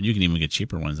 yeah. But you can even get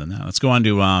cheaper ones than that. Let's go on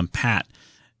to Pat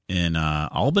in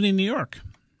Albany, New York.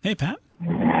 Hey, Pat.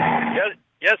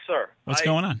 Yes, sir. What's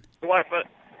going on?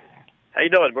 How you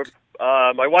doing?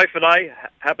 My wife and I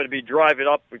happen to be driving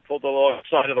up. We pulled along the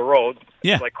side of the road.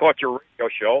 Yeah. So I caught your radio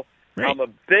show. Great.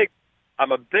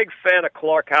 I'm a big fan of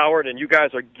Clark Howard, and you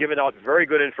guys are giving out very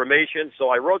good information. So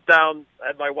I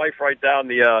had my wife write down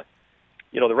the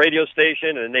radio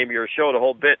station and the name of your show, the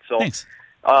whole bit. So, thanks.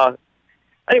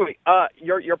 Anyway,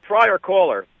 your prior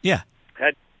caller,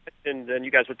 had, and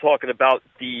you guys were talking about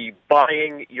the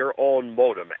buying your own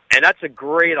modem, and that's a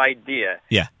great idea.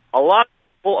 Yeah. A lot of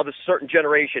people of a certain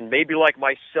generation, maybe like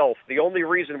myself, the only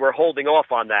reason we're holding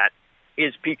off on that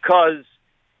is because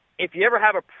if you ever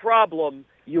have a problem,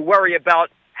 you worry about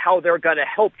how they're going to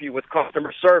help you with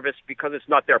customer service because it's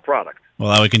not their product. Well,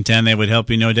 I would contend they would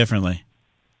help you no differently.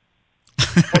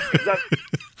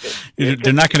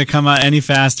 They're not going to come out any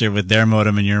faster with their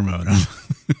modem and your modem.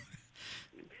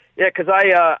 Yeah, because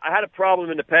I had a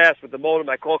problem in the past with the modem.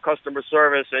 I called customer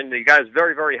service, and the guy's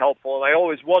very, very helpful. And I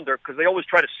always wonder, because they always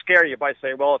try to scare you by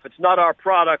saying, well, if it's not our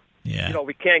product,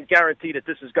 we can't guarantee that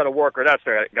this is going to work or that's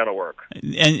going to work.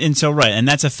 And so, right, and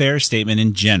that's a fair statement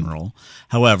in general.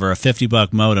 However, a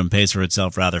 $50 modem pays for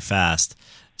itself rather fast.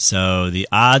 So the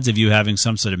odds of you having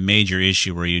some sort of major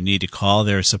issue where you need to call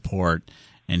their support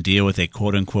and deal with a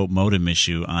quote-unquote modem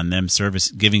issue on them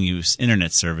giving you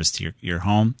internet service to your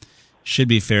home should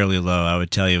be fairly low. I would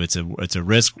tell you it's a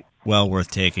risk well worth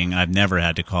taking. I've never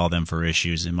had to call them for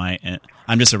issues.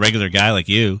 I'm just a regular guy like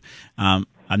you.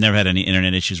 I've never had any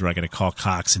internet issues where I got to call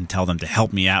Cox and tell them to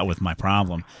help me out with my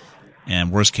problem.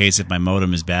 And worst case, if my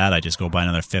modem is bad, I just go buy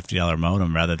another $50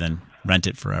 modem rather than rent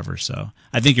it forever. So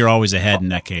I think you're always ahead in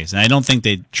that case. And I don't think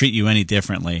they treat you any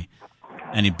differently,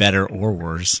 any better or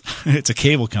worse. It's a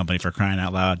cable company, for crying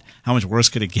out loud. How much worse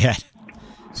could it get?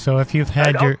 So if you've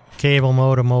had your cable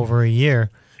modem over a year,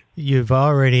 you've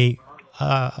already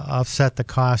offset the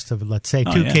cost of, let's say,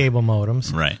 two cable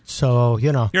modems. Right. So,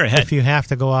 you're ahead. If you have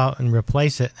to go out and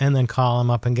replace it and then call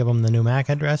them up and give them the new MAC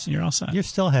address, you're all set. You're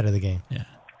still ahead of the game. Yeah.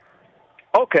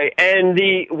 Okay, and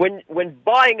when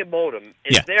buying a modem,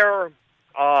 is there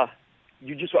I'm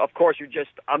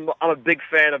a big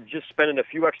fan of just spending a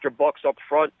few extra bucks up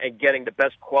front and getting the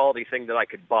best quality thing that I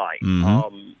could buy.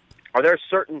 Mm-hmm. Are there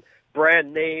certain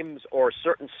brand names or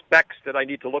certain specs that I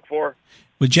need to look for?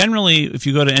 Well, generally, if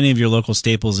you go to any of your local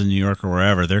Staples in New York or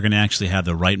wherever, they're going to actually have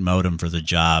the right modem for the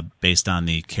job based on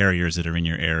the carriers that are in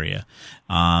your area.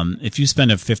 If you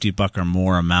spend a $50 or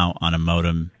more amount on a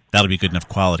modem, That'll be good enough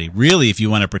quality. Really, if you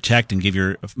want to protect and give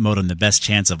your modem the best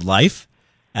chance of life,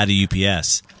 add a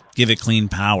UPS. Give it clean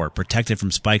power. Protect it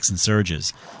from spikes and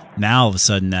surges. Now, all of a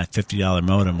sudden, that $50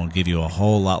 modem will give you a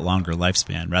whole lot longer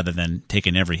lifespan rather than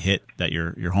taking every hit that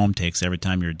your home takes every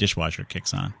time your dishwasher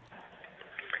kicks on.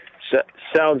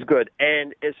 Sounds good.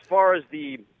 And as far as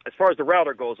the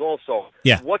router goes, also,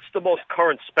 what's the most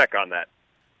current spec on that?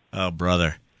 Oh,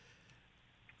 brother.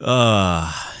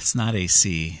 It's not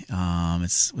AC. We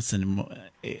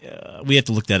have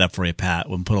to look that up for you, Pat.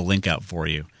 We'll put a link out for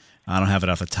you. I don't have it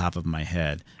off the top of my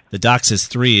head. The DOCSIS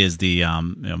 3 is the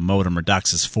modem, or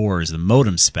DOCSIS 4 is the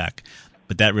modem spec,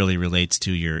 but that really relates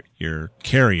to your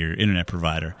carrier, internet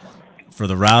provider. For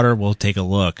the router, we'll take a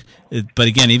look. But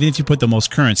again, even if you put the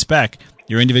most current spec,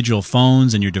 your individual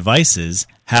phones and your devices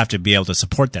have to be able to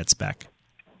support that spec,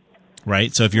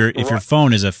 right? So if your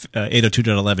phone is a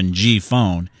 802.11g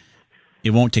phone,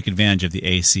 it won't take advantage of the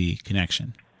AC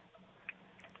connection.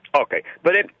 Okay,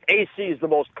 but if AC is the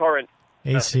most current,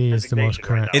 AC is the most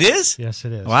current. It is? Yes,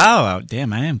 it is. Wow,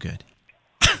 damn, I am good.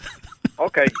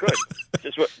 Okay, good.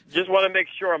 Just want to make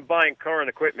sure I'm buying current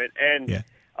equipment. And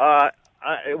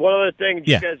one other thing,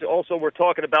 you guys also were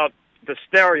talking about the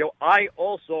stereo. I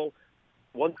also,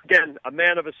 once again, a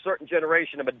man of a certain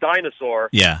generation, I'm a dinosaur.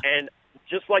 Yeah. And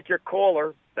just like your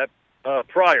caller, that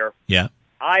prior. Yeah.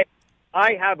 I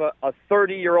have a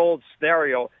 30-year-old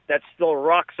stereo that's still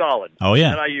rock solid. Oh,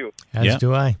 yeah. That I use. As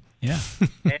do I. Yeah.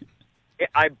 And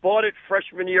I bought it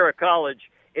freshman year of college.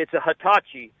 It's a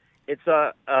Hitachi. It's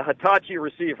a Hitachi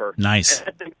receiver. Nice. And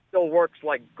that thing still works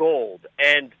like gold.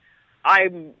 And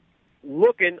I'm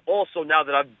looking also, now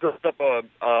that I've built up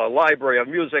a library of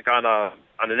music on an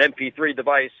MP3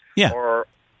 device. Yeah. Or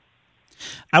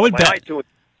I would bet. iTunes.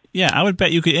 Yeah, I would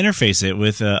bet you could interface it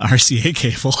with RCA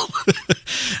cable.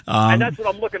 And that's what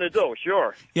I'm looking to do,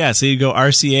 sure. Yeah, so you go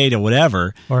RCA to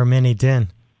whatever. Or mini DIN.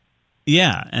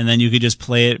 Yeah, and then you could just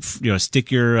play it,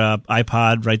 stick your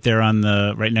iPod right there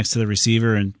right next to the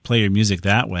receiver and play your music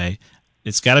that way.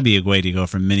 It's got to be a way to go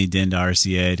from mini DIN to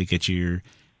RCA to get you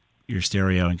your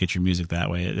stereo and get your music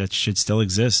that way. That should still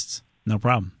exist. No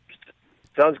problem.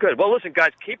 Sounds good. Well, listen,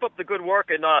 guys, keep up the good work,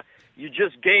 and you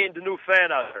just gained a new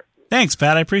fan out there. Thanks,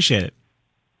 Pat. I appreciate it.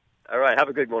 All right, have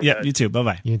a good one, Yeah, guys. you too.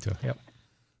 Bye-bye. You too, yep.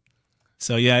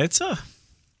 So, yeah, it's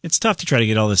tough to try to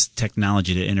get all this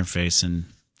technology to interface and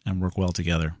work well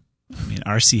together. I mean,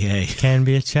 RCA can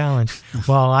be a challenge.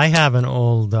 Well, I have an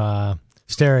old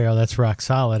stereo that's rock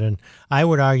solid, and I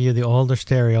would argue the older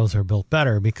stereos are built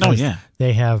better because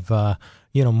they have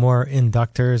more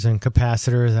inductors and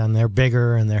capacitors, and they're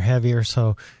bigger and they're heavier,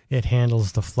 so it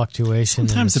handles the fluctuation.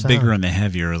 Sometimes in the bigger and the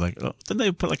heavier, didn't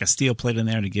they put like a steel plate in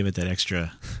there to give it that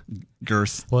extra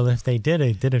girth? Well, if they did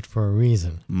it for a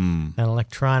reason, an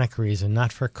electronic reason,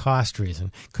 not for cost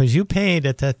reason. Because you paid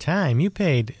at that time,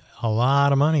 a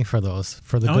lot of money for those,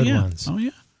 for the good ones. Oh,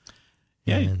 yeah.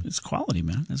 Yeah, it's quality,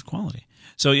 man. It's quality.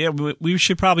 So, yeah, we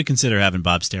should probably consider having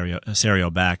Bob Stereo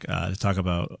back to talk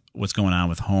about what's going on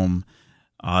with home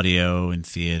audio and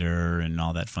theater and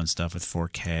all that fun stuff with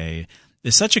 4K.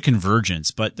 There's such a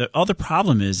convergence, but the other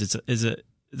problem is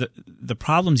the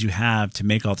problems you have to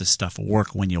make all this stuff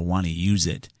work when you want to use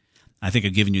it. I think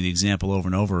I've given you the example over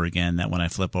and over again that when I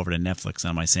flip over to Netflix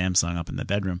on my Samsung up in the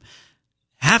bedroom,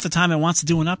 half the time it wants to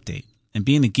do an update. And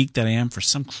being the geek that I am, for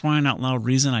some crying out loud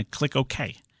reason, I click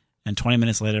OK. And 20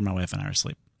 minutes later, my wife and I are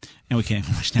asleep. And we can't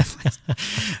even watch Netflix.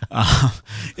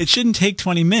 It shouldn't take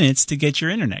 20 minutes to get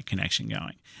your internet connection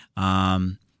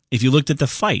going. If you looked at the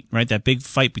fight, right, that big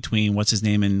fight between what's his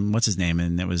name,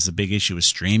 and there was a big issue with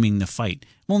streaming the fight.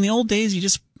 Well, in the old days, you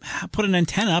just put an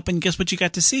antenna up, and guess what you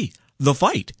got to see? The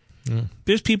fight.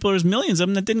 There's millions of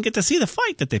them that didn't get to see the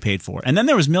fight that they paid for. And then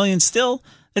there was millions still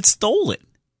that stole it.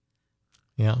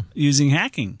 Yeah, using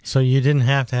hacking. So you didn't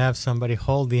have to have somebody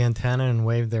hold the antenna and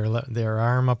wave their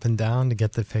arm up and down to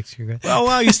get the picture. Well,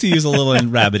 I used to use a little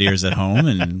rabbit ears at home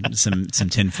and some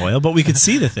tinfoil, but we could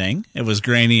see the thing. It was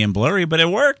grainy and blurry, but it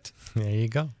worked. There you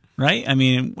go. Right? I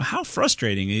mean, how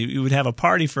frustrating. You would have a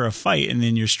party for a fight, and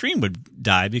then your stream would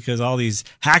die because all these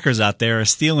hackers out there are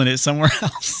stealing it somewhere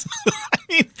else. I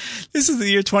mean, this is the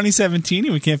year 2017,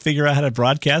 and we can't figure out how to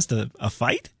broadcast a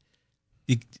fight?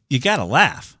 You got to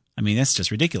laugh. I mean, that's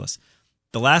just ridiculous.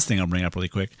 The last thing I'll bring up really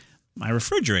quick, my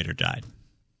refrigerator died.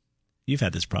 You've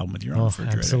had this problem with your own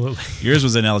refrigerator. Absolutely. Yours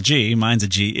was an LG. Mine's a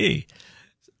GE.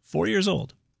 4 years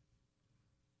old.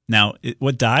 Now,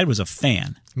 what died was a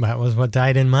fan. That was what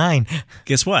died in mine.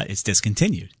 Guess what? It's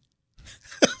discontinued.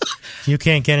 You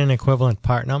can't get an equivalent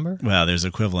part number? Well, there's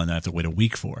equivalent I have to wait a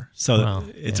week for. So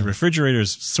a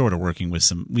refrigerator's sort of working with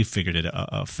some. We figured it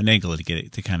a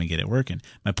finagle to kind of get it working.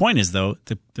 My point is though,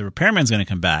 the repairman's going to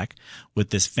come back with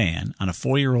this fan on a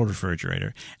 4-year-old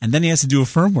refrigerator, and then he has to do a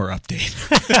firmware update.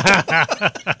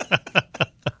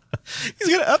 He's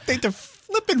going to update the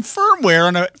flipping firmware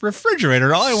on a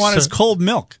refrigerator. All I want is cold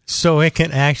milk. So it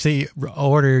can actually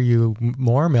order you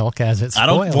more milk as it spoils. I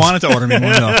don't want it to order me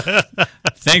more milk.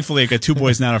 Thankfully, I got 2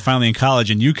 boys now that are finally in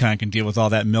college, and UConn can deal with all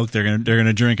that milk they're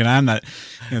gonna drink, and I'm not.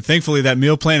 Thankfully, that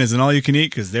meal plan isn't all you can eat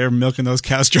because they're milking those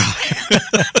cows dry.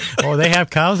 Oh, they have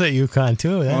cows at UConn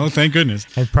too. Oh, thank goodness!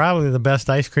 And probably the best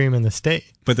ice cream in the state.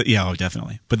 But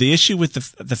definitely. But the issue with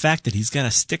the fact that he's got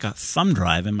to stick a thumb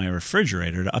drive in my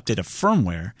refrigerator to update a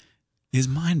firmware is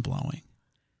mind blowing.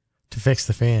 To fix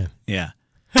the fan. Yeah.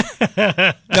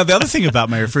 Now the other thing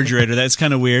about my refrigerator that's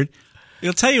kind of weird.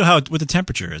 It'll tell you what the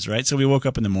temperature is, right? So we woke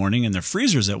up in the morning and the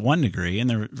freezer's at 1 degree and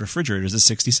the refrigerator's at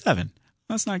 67.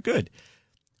 That's not good.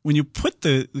 When you put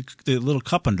the little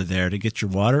cup under there to get your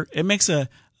water, it makes a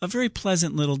very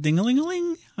pleasant little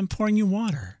ding-a-ling-a-ling. I'm pouring you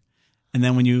water. And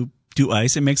then when you do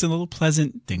ice, it makes a little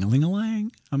pleasant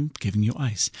ding-a-ling-a-lang. I'm giving you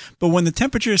ice. But when the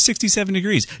temperature is 67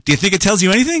 degrees, do you think it tells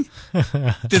you anything?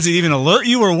 Does it even alert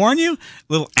you or warn you? A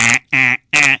little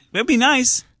It'd be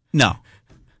nice. No.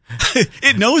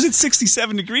 It knows it's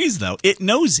 67 degrees, though. It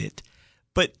knows it.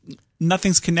 But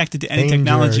nothing's connected to any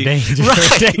technology. Danger,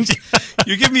 right. danger.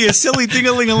 You give me a silly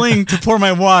ding-a-ling-a-ling to pour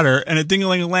my water and a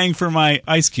ding-a-ling-a-lang for my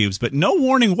ice cubes, but no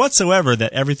warning whatsoever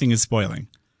that everything is spoiling.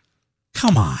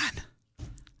 Come on.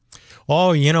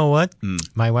 Oh, you know what?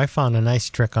 My wife found a nice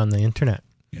trick on the internet.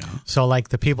 Yeah. So like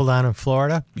the people down in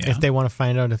Florida, if they want to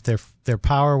find out if their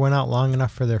power went out long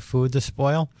enough for their food to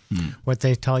spoil, what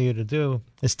they tell you to do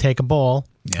is take a bowl,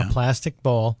 a plastic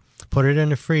bowl, put it in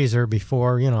the freezer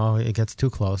before, it gets too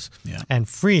close, and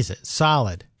freeze it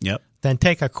solid. Yep. Then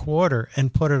take a quarter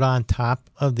and put it on top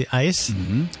of the ice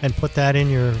and put that in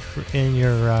your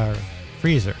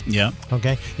freezer. Yeah.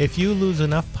 Okay. If you lose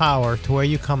enough power to where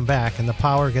you come back and the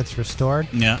power gets restored,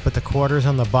 but the quarter's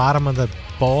on the bottom of the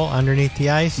bowl underneath the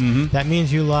ice, that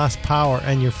means you lost power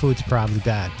and your food's probably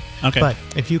bad. Okay. But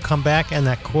if you come back and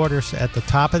that quarter's at the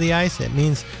top of the ice, it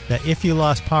means that if you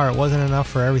lost power, it wasn't enough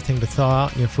for everything to thaw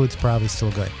out and your food's probably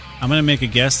still good. I'm going to make a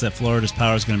guess that Florida's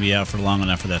power is going to be out for long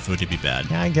enough for that food to be bad.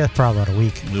 Yeah, I guess probably about a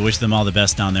week. We wish them all the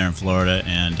best down there in Florida,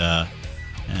 and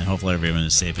hopefully everyone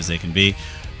is safe as they can be.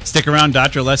 Stick around.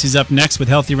 Dr. Alessi's up next with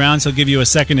Healthy Rounds. He'll give you a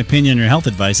second opinion on your health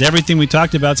advice. Everything we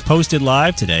talked about is posted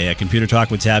live today at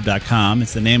ComputerTalkWithTab.com.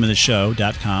 It's the name of the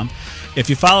show.com. If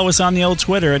you follow us on the old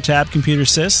Twitter at Tab Computer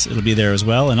Sys, it'll be there as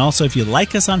well. And also, if you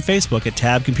like us on Facebook at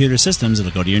Tab Computer Systems,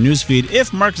 it'll go to your newsfeed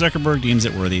if Mark Zuckerberg deems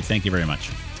it worthy. Thank you very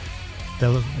much.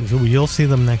 You'll see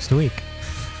them next week.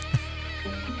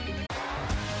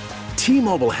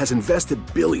 T-Mobile has invested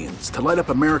billions to light up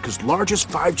America's largest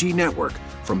 5G network,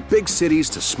 from big cities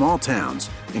to small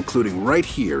towns, including right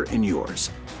here in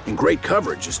yours. And great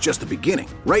coverage is just the beginning.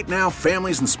 Right now,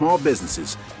 families and small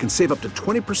businesses can save up to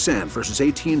 20% versus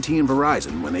AT&T and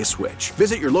Verizon when they switch.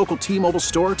 Visit your local T-Mobile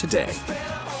store today.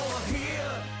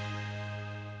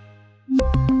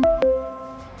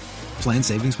 Plan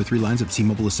savings with 3 lines of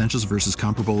T-Mobile Essentials versus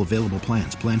comparable available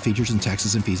plans. Plan features and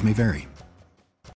taxes and fees may vary.